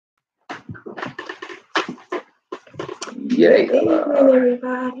Yeah. Good evening,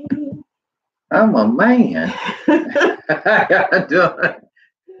 everybody. I'm a man. How y'all doing?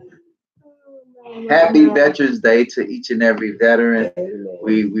 Happy Veterans Day to each and every veteran.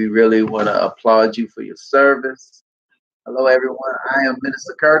 We really want to applaud you for your service. Hello, everyone. I am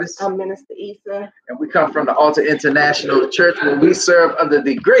Minister Curtis. I'm Minister Issa. And we come from the Altar International Church, where we serve under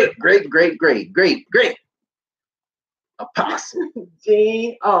the great Apostle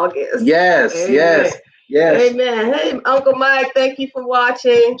Jean August. Yes, Amen. yes. Amen. Hey, Uncle Mike, thank you for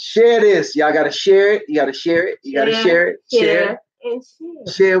watching. Share this. Y'all got to share it. You got to share it. You got to share it.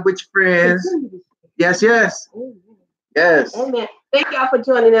 Share with your friends. Yes. Yes. Amen. Thank y'all for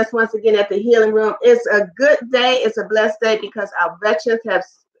joining us once again at the Healing Room. It's a good day. It's a blessed day because our veterans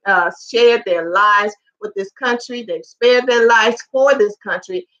have shared their lives with this country. They've spared their lives for this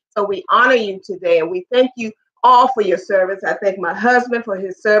country. So we honor you today, and we thank you all for your service. I thank my husband for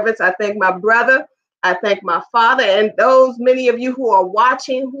his service. I thank my brother. I thank my father, and those many of you who are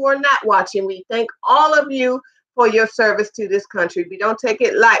watching, who are not watching. We thank all of you for your service to this country. We don't take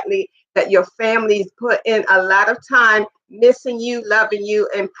it lightly that your families put in a lot of time missing you, loving you,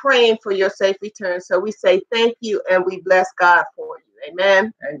 and praying for your safe return. So we say thank you, and we bless God for you.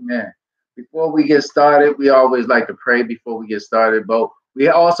 Amen. Amen. Before we get started, we always like to pray before we get started, but we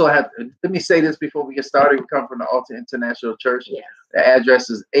also have, let me say this before we get started. We come from the Altar International Church. Yes. The address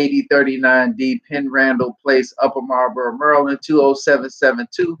is 8039D Penn Randall Place, Upper Marlboro, Maryland,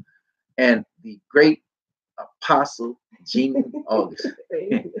 20772. And the great Apostle Jean August.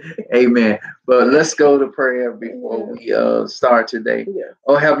 Amen. But let's go to prayer before we start today. Yeah.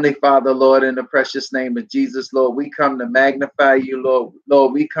 Oh, Heavenly Father, Lord, in the precious name of Jesus, Lord, we come to magnify you, Lord.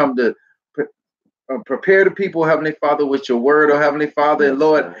 Lord, we come to prepare the people, Heavenly Father, with your word, oh Heavenly Father. And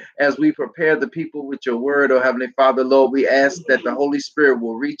Lord, as we prepare the people with your word, oh Heavenly Father, Lord, we ask that the Holy Spirit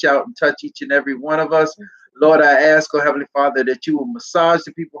will reach out and touch each and every one of us. Lord, I ask, oh Heavenly Father, that you will massage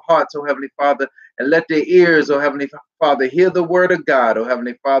the people's hearts, oh Heavenly Father, and let their ears, oh Heavenly Father, hear the word of God, oh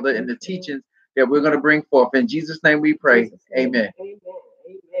Heavenly Father, and the teachings that we're going to bring forth. In Jesus' name we pray. Amen. Amen.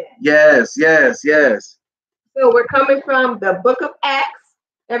 Yes. So we're coming from the book of Acts.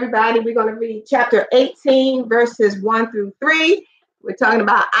 Everybody, we're going to read chapter 18, verses 1 through 3. We're talking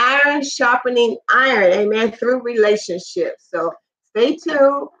about iron sharpening iron, amen, through relationships. So stay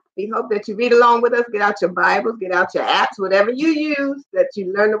tuned. We hope that you read along with us. Get out your Bibles, get out your apps, whatever you use, that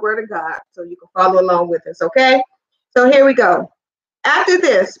you learn the word of God so you can follow along with us, okay? So here we go. After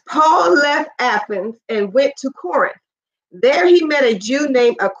this, Paul left Athens and went to Corinth. There he met a Jew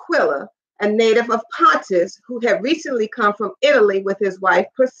named Aquila, a native of Pontus, who had recently come from Italy with his wife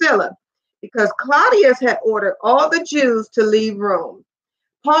Priscilla, because Claudius had ordered all the Jews to leave Rome.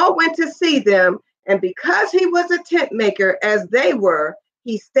 Paul went to see them, and because he was a tent maker as they were,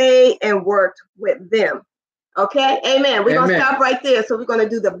 he stayed and worked with them. Okay, amen. We're going to stop right there. So we're going to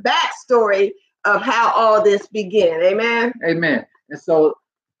do the backstory of how all this began. Amen. Amen. And so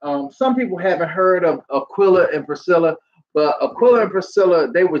some people haven't heard of Aquila and Priscilla, but Aquila and Priscilla,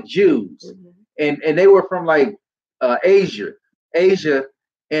 they were Jews, and they were from like Asia,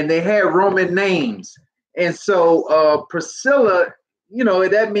 and they had Roman names. And so Priscilla, you know,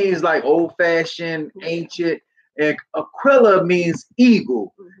 that means like old-fashioned, ancient, and Aquila means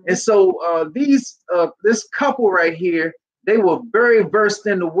eagle. And so this couple right here, they were very versed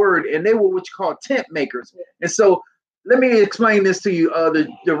in the word, and they were what you call tent makers. And so let me explain this to you.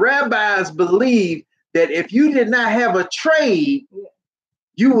 The rabbis believed that if you did not have a trade,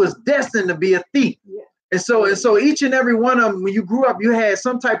 you was destined to be a thief. And so each and every one of them, when you grew up, you had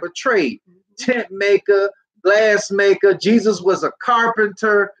some type of trade. Tent maker, glass maker. Jesus was a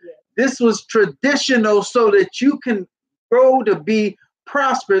carpenter. This was traditional so that you can grow to be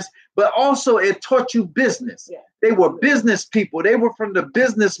prosperous, but also it taught you business. They were business people. They were from the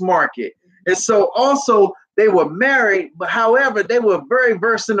business market. And so also they were married, but however, they were very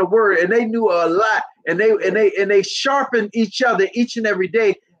versed in the word, and they knew a lot, and they sharpened each other each and every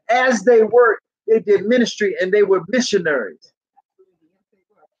day. As they worked, they did ministry, and they were missionaries.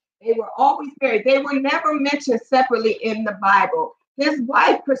 They were always married. They were never mentioned separately in the Bible. His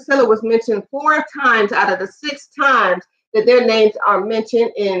wife Priscilla was mentioned 4 times out of the 6 times that their names are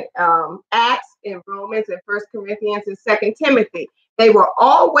mentioned in Acts, in Romans, in 1 Corinthians, and 2 Timothy. They were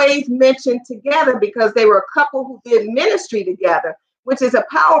always mentioned together because they were a couple who did ministry together, which is a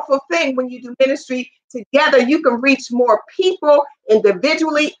powerful thing. When you do ministry together, you can reach more people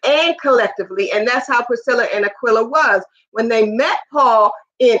individually and collectively. And that's how Priscilla and Aquila was. When they met Paul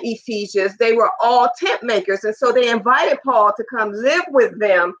in Ephesians, they were all tent makers. And so they invited Paul to come live with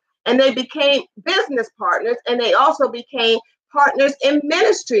them, and they became business partners, and they also became partners in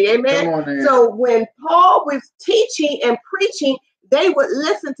ministry. Amen. Come on, so when Paul was teaching and preaching, they would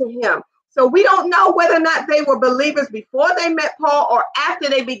listen to him. So we don't know whether or not they were believers before they met Paul or after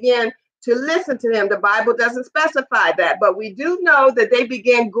they began to listen to him. The Bible doesn't specify that, but we do know that they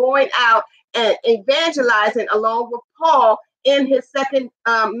began going out and evangelizing along with Paul in his second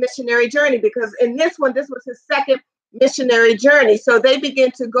missionary journey, because in this was his second missionary journey. So they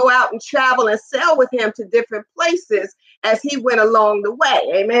began to go out and travel and sell with him to different places as he went along the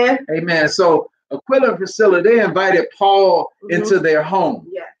way. Amen. Amen. So Aquila and Priscilla, they invited Paul into their home.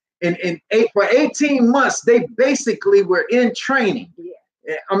 Yeah. For 18 months, they basically were in training.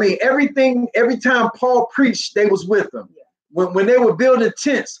 Yeah. I mean, every time Paul preached, they was with him. Yeah. When they were building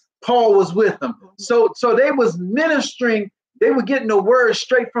tents, Paul was with them. So they was ministering. They were getting the word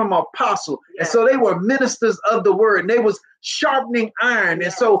straight from an apostle. Yeah. And so they were ministers of the word, and they was sharpening iron. Yeah.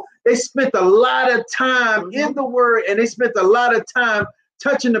 And so they spent a lot of time in the word, and they spent a lot of time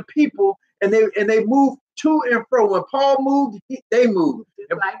touching the people, and they moved to and fro. When Paul moved, they moved.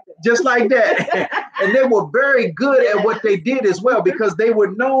 Just like that. And they were very good at what they did as well, because they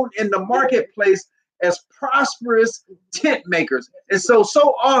were known in the marketplace as prosperous tent makers. And so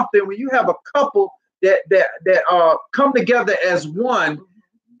often when you have a couple that come together as one,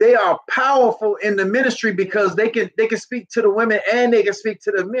 they are powerful in the ministry, because they can speak to the women and they can speak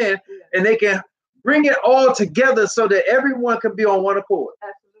to the men, and they can bring it all together so that everyone can be on one accord.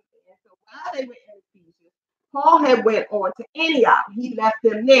 Absolutely. And so while they were in Ephesians, Paul had went on to Antioch. He left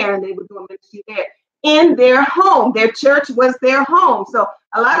them there, and they were doing ministry there in their home. Their church was their home. So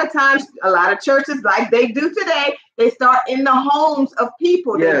a lot of times, a lot of churches, like they do today, they start in the homes of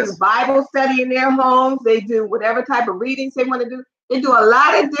people. Yes. They do Bible study in their homes. They do whatever type of readings they want to do. They do a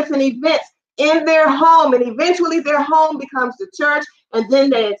lot of different events in their home, and eventually their home becomes the church, and then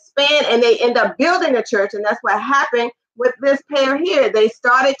they expand and they end up building a church. And that's what happened with this pair here. They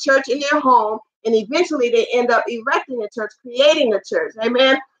started church in their home, and eventually they end up erecting a church, creating a church.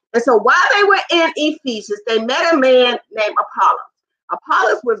 Amen. And so while they were in Ephesians, they met a man named Apollos.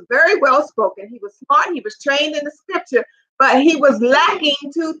 Apollos was very well spoken. He was smart. He was trained in the scripture, but he was lacking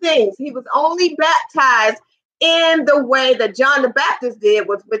two things. He was only baptized in the way that John the Baptist did,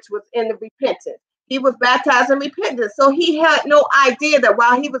 which was in the repentance. He was baptized in repentance. So he had no idea that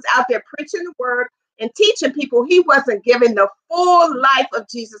while he was out there preaching the word and teaching people, he wasn't given the full life of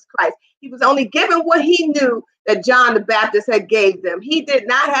Jesus Christ. He was only given what he knew that John the Baptist had gave them. He did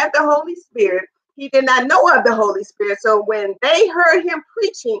not have the Holy Spirit. He did not know of the Holy Spirit. So when they heard him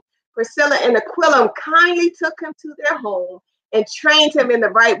preaching, Priscilla and Aquila kindly took him to their home and trained him in the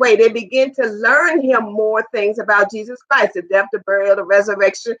right way. They began to learn him more things about Jesus Christ, the death, the burial, the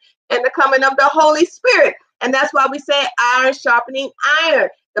resurrection, and the coming of the Holy Spirit. And that's why we say iron sharpening iron.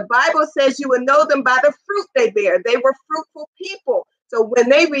 The Bible says you will know them by the fruit they bear. They were fruitful people. So when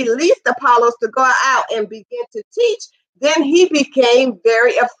they released Apollos to go out and begin to teach, then he became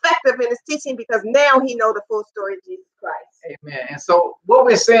very effective in his teaching, because now he knows the full story of Jesus Christ. Amen. And so what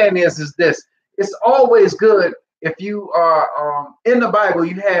we're saying is this: it's always good if you are in the Bible.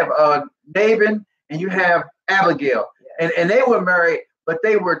 You have Nabal and you have Abigail, and they were married, but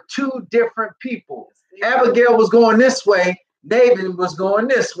they were two different people. Abigail was going this way, Nabal was going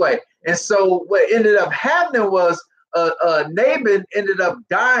this way, and so what ended up happening was Nabal ended up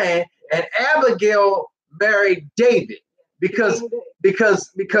dying, and Abigail married David because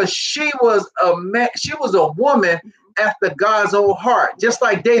she was a woman after God's own heart, just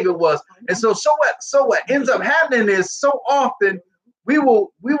like David was. And so what ends up happening is, so often we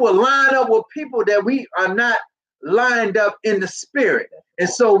will line up with people that we are not lined up in the spirit. And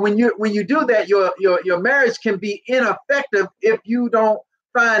so when you do that, your marriage can be ineffective if you don't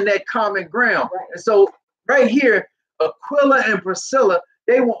find that common ground. Right. And so right here, Aquila and Priscilla,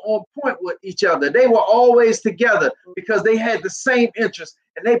 they were on point with each other. They were always together because they had the same interests,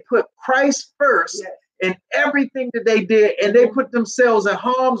 and they put Christ first in everything that they did, and they put themselves in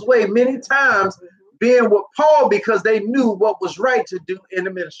harm's way many times being with Paul because they knew what was right to do in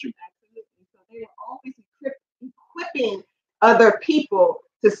the ministry. Absolutely. So they were always equipping other people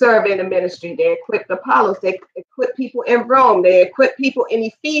to serve in the ministry. They equipped Apollos. They equipped people in Rome. They equipped people in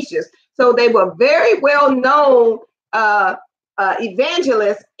Ephesians. So they were very well known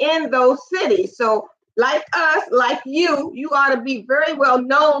evangelists in those cities. So like us, like you ought to be very well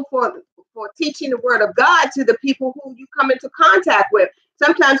known for teaching the word of God to the people who you come into contact with.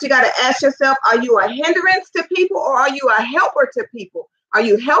 Sometimes you got to ask yourself, are you a hindrance to people or are you a helper to people? Are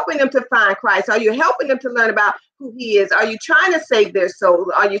you helping them to find Christ? Are you helping them to learn about who he is? Are you trying to save their souls?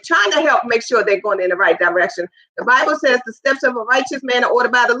 Are you trying to help make sure they're going in the right direction? The Bible says the steps of a righteous man are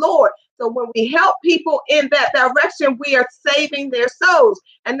ordered by the Lord. So when we help people in that direction, we are saving their souls.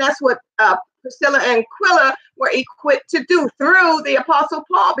 And that's what Priscilla and Aquila were equipped to do through the Apostle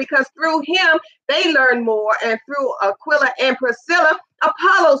Paul, because through him, they learned more. And through Aquila and Priscilla,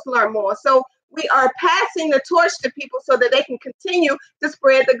 Apollos learned more. So we are passing the torch to people so that they can continue to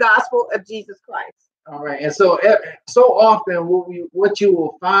spread the gospel of Jesus Christ. All right. And so often what you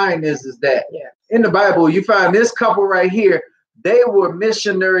will find is that in the Bible, you find this couple right here. They were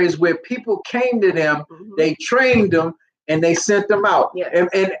missionaries where people came to them, they trained them, and they sent them out. Yes.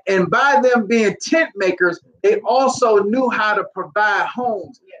 And by them being tent makers, they also knew how to provide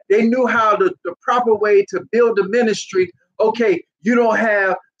homes. Yes. They knew how the proper way to build a ministry. Okay, you don't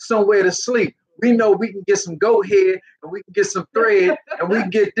have somewhere to sleep. We know we can get some goat head, and we can get some thread, and we can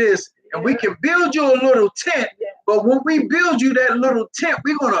get this, and we can build you a little tent. But when we build you that little tent,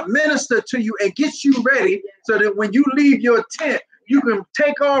 we're going to minister to you and get you ready so that when you leave your tent, you can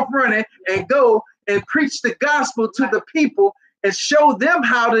take off running and go and preach the gospel to the people and show them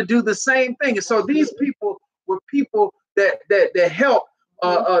how to do the same thing. And so these people were people that help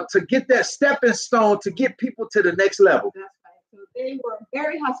to get that stepping stone to get people to the next level. That's right. So they were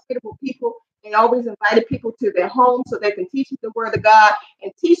very hospitable people. They always invited people to their home so they can teach them the word of God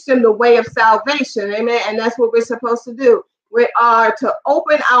and teach them the way of salvation. Amen. And that's what we're supposed to do. We are to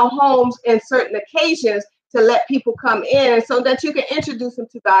open our homes in certain occasions to let people come in so that you can introduce them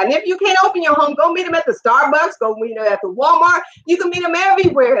to God. And if you can't open your home, go meet them at the Starbucks, go meet them at the Walmart. You can meet them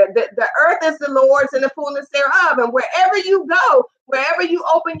everywhere. The earth is the Lord's and the fullness thereof. And wherever you go, wherever you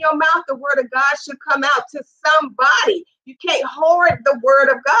open your mouth, the word of God should come out to somebody. You can't hoard the word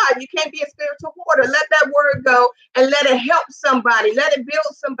of God. You can't be a spiritual hoarder. Let that word go and let it help somebody. Let it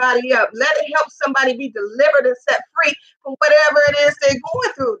build somebody up. Let it help somebody be delivered and set free from whatever it is they're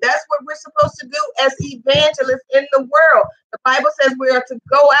going through. That's what we're supposed to do as evangelists in the world. The Bible says we are to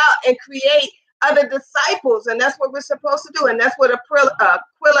go out and create other disciples, and that's what we're supposed to do. And that's what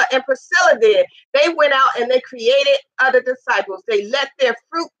Aquila and Priscilla did. They went out and they created other disciples. They let their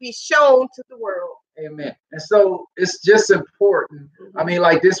fruit be shown to the world. Amen. And so it's just important. I mean,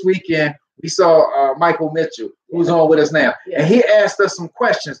 like this weekend, we saw Michael Mitchell, who's on with us now, and he asked us some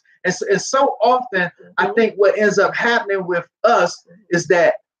questions. And so often, I think what ends up happening with us is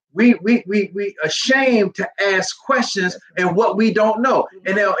that we ashamed to ask questions and what we don't know.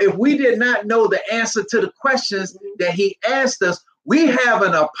 And now, if we did not know the answer to the questions that he asked us, we have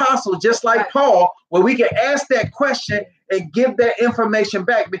an apostle just like Paul, where we can ask that question and give that information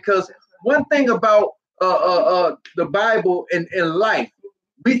back. Because one thing about the Bible and life,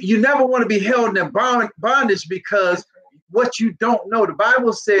 you never want to be held in bondage because what you don't know. The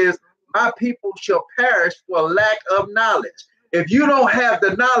Bible says, "My people shall perish for lack of knowledge." If you don't have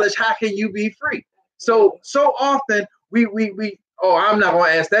the knowledge, how can you be free? So often I'm not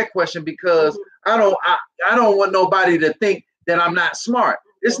going to ask that question because I don't want nobody to think that I'm not smart.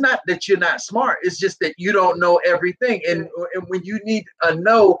 It's not that you're not smart. It's just that you don't know everything. And when you need a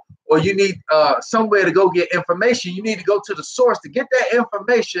know, or you need somewhere to go get information, you need to go to the source to get that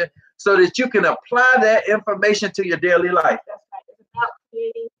information so that you can apply that information to your daily life. That's right. It's about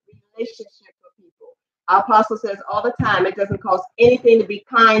creating relationships with people. Our apostle says all the time, it doesn't cost anything to be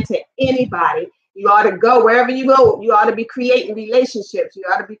kind to anybody. You ought to go wherever you go. You ought to be creating relationships. You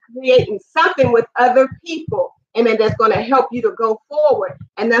ought to be creating something with other people. Amen. That's going to help you to go forward.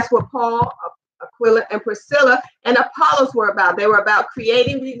 And that's what Paul, Aquila, and Priscilla and Apollos were about. They were about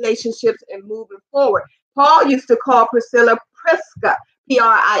creating relationships and moving forward. Paul used to call Priscilla Prisca,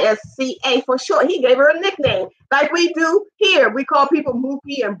 Prisca for short. He gave her a nickname, like we do here. We call people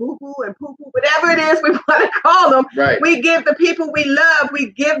Mookie and Boo Boo and Poo Poo, whatever it is we want to call them. Right. We give the people we love,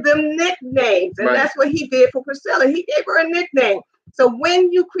 we give them nicknames. And that's what he did for Priscilla. He gave her a nickname. So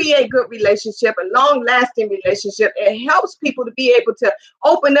when you create good relationship, a long-lasting relationship, it helps people to be able to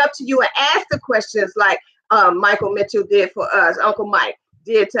open up to you and ask the questions like Michael Mitchell did for us, Uncle Mike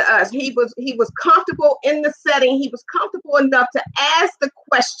did to us. He was comfortable in the setting. He was comfortable enough to ask the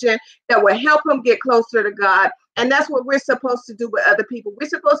question that will help him get closer to God. And that's what we're supposed to do with other people. We're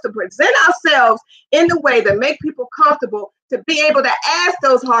supposed to present ourselves in the way that make people comfortable to be able to ask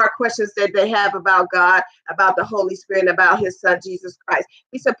those hard questions that they have about God, about the Holy Spirit, and about his son, Jesus Christ.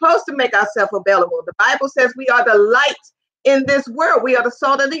 We're supposed to make ourselves available. The Bible says we are the light in this world. We are the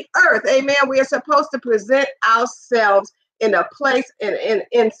salt of the earth. Amen. We are supposed to present ourselves in a place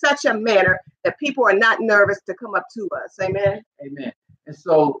in such a manner that people are not nervous to come up to us. Amen. Amen. And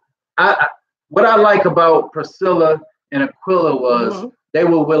so what I like about Priscilla and Aquila was they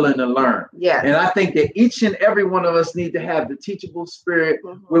were willing to learn. Yes. And I think that each and every one of us need to have the teachable spirit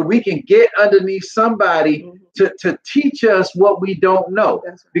where Mm-hmm. we can get underneath somebody Mm-hmm. to teach us what we don't know.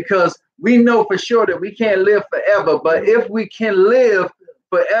 That's right. Because we know for sure that we can't live forever. But if we can live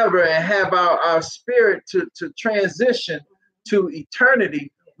forever and have our spirit to transition to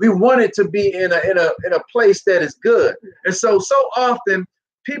eternity, we want it to be in a place that is good. And so often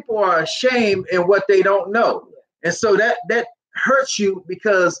people are ashamed in what they don't know. And so that hurts you,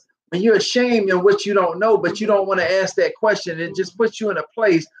 because when you're ashamed in what you don't know, but you don't want to ask that question, it just puts you in a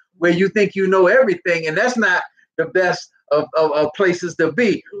place where you think you know everything. And that's not the best of places to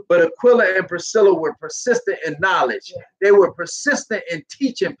be. But Aquila and Priscilla were persistent in knowledge. They were persistent in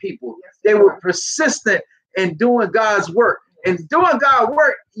teaching people. They were persistent in doing God's work. And doing God's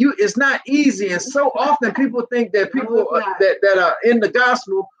work, it's not easy. And so often people think that people that are in the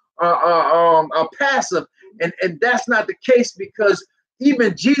gospel are passive. And that's not the case, because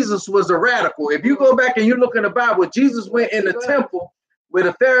even Jesus was a radical. If you go back and you look in the Bible, Jesus went in the temple where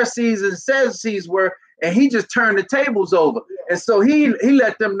the Pharisees and Sadducees were, and he just turned the tables over. And so he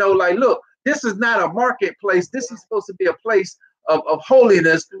let them know, like, look, this is not a marketplace. This is supposed to be a place of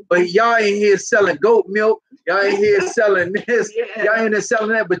holiness, but y'all ain't here selling goat milk. Y'all ain't here selling this. Y'all ain't here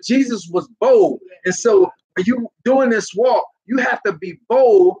selling that. But Jesus was bold. And so when you doing this walk, you have to be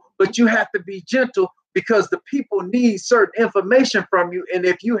bold, but you have to be gentle, because the people need certain information from you. And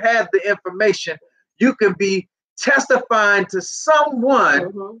if you have the information, you can be testifying to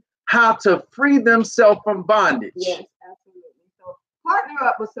someone how to free themselves from bondage. Yes, absolutely. So partner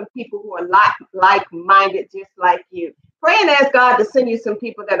up with some people who are like-minded, just like you. Pray and ask God to send you some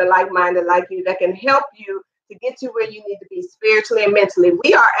people that are like-minded like you, that can help you to get you where you need to be spiritually and mentally.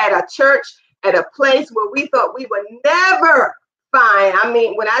 We are at a church, at a place where we thought we would never find. I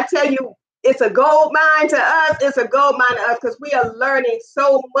mean, when I tell you it's a gold mine to us, it's a gold mine to us, because we are learning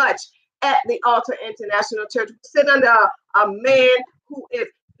so much at the Altar International Church. We sit under a man who is,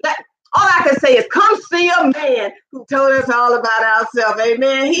 all I can say is, come see a man who told us all about ourselves.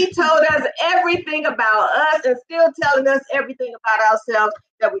 Amen. He told us everything about us, and still telling us everything about ourselves,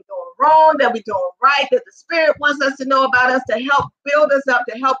 that we're doing wrong, that we're doing right, that the Spirit wants us to know about us, to help build us up,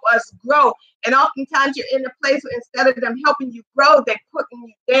 to help us grow. And oftentimes you're in a place where instead of them helping you grow, they're putting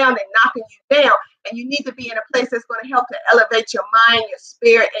you down and knocking you down. And you need to be in a place that's going to help to elevate your mind, your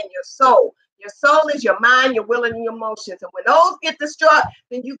spirit, and your soul. Your soul is your mind, your will, and your emotions. And when those get distraught,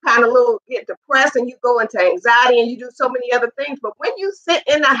 then you kind of get depressed, and you go into anxiety, and you do so many other things. But when you sit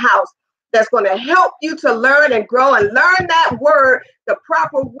in a house that's going to help you to learn and grow and learn that word the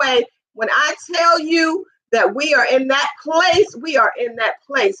proper way, when I tell you that we are in that place, we are in that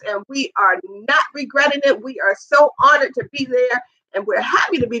place, and we are not regretting it. We are so honored to be there, and we're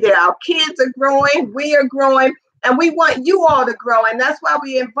happy to be there. Our kids are growing, we are growing, and we want you all to grow. And that's why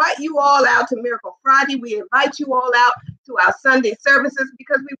we invite you all out to Miracle Friday. We invite you all out to our Sunday services,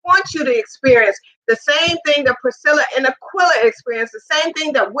 because we want you to experience the same thing that Priscilla and Aquila experienced, the same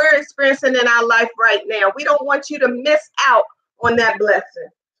thing that we're experiencing in our life right now. We don't want you to miss out on that blessing.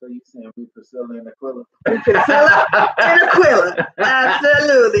 So you saying we Priscilla and Aquila? Priscilla and Aquila.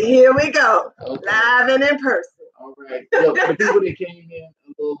 Absolutely. Here we go. Okay. Live and in person. All right. So for people that came in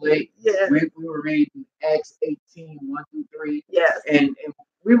a little late, yes. we were reading Acts 18, 1-3. Yes. And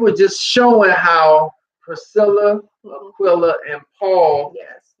we were just showing how Priscilla, Aquila, and Paul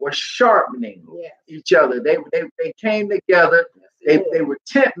were sharpening each other. They came together. They were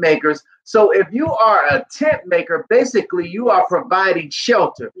tent makers. So if you are a tent maker, basically you are providing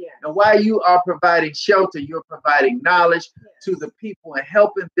shelter. And while you are providing shelter, you're providing knowledge to the people and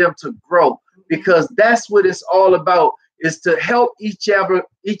helping them to grow. Because that's what it's all about, is to help each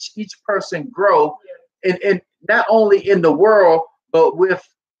person grow, and not only in the world, but with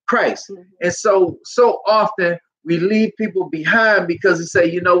Christ. And so often we leave people behind because they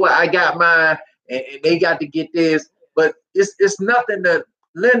say, you know what, I got mine, and they got to get this. But it's nothing to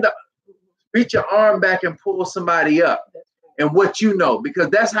reach your arm back and pull somebody up and what you know, because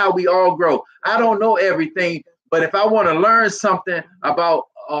that's how we all grow. I don't know everything, but if I want to learn something about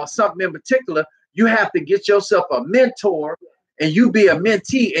something in particular, you have to get yourself a mentor, and you be a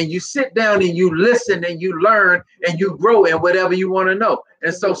mentee, and you sit down and you listen and you learn and you grow in whatever you want to know.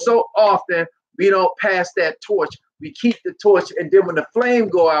 And so often we don't pass that torch. We keep the torch, and then when the flame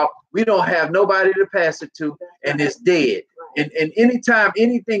go out, we don't have nobody to pass it to, and it's dead. And anytime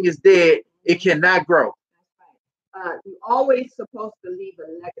anything is dead, it cannot grow. You're always supposed to leave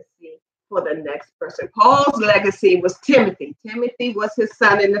a legacy for the next person. Paul's legacy was Timothy. Timothy was his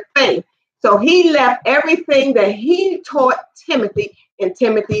son in the faith. So he left everything that he taught Timothy in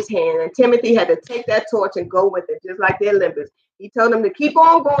Timothy's hand. And Timothy had to take that torch and go with it, just like the Olympics. He told them to keep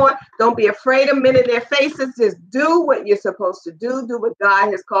on going. Don't be afraid of men in their faces. Just do what you're supposed to do. Do what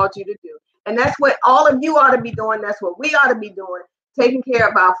God has called you to do. And that's what all of you ought to be doing. That's what we ought to be doing, taking care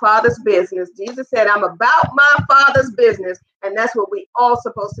of our Father's business. Jesus said, I'm about my Father's business. And that's what we all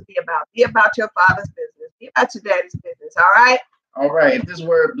supposed to be about. Be about your Father's business. Be about your daddy's business. All right? All right. If this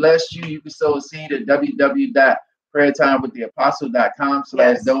word blessed you, you can sow a seed at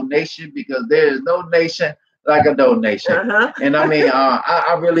www.prayertimewiththeapostle.com/donation, because there is no nation like a donation. And I mean,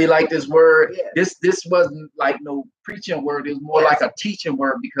 I really like this word. Yes. This wasn't like no preaching word. It was more like a teaching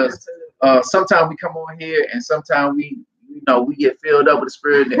word, because sometimes we come on here and sometimes we get filled up with the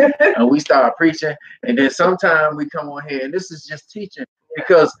Spirit and we start preaching. And then sometimes we come on here and this is just teaching,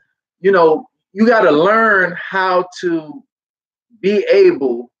 because, you got to learn how to be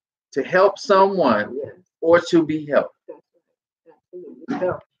able to help someone or to be helped.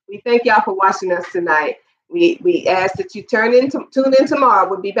 So we thank y'all for watching us tonight. We ask that you tune in tomorrow.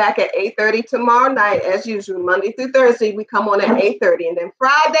 We'll be back at 8:30 tomorrow night, as usual. Monday through Thursday, we come on at 8:30. And then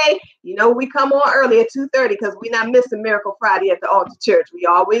Friday, we come on early at 2:30, because we're not missing Miracle Friday at the Altar Church. We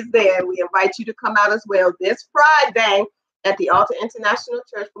always there. We invite you to come out as well this Friday at the Altar International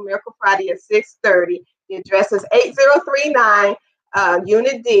Church for Miracle Friday at 6:30. The address is 8039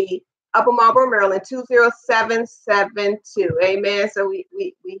 Unit D, Upper Marlboro, Maryland, 20772. Amen. So we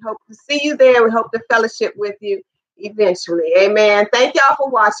hope to see you there. We hope to fellowship with you eventually. Amen. Thank y'all for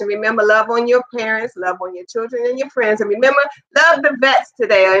watching. Remember, love on your parents, love on your children and your friends. And remember, love the vets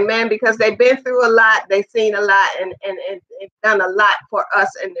today. Amen. Because they've been through a lot. They've seen a lot and done a lot for us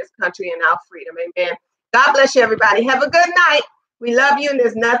in this country and our freedom. Amen. God bless you, everybody. Have a good night. We love you, and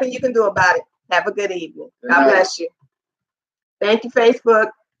there's nothing you can do about it. Have a good evening. God bless you. Thank you,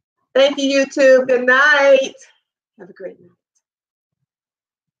 Facebook. Thank you, YouTube. Good night. Have a great night.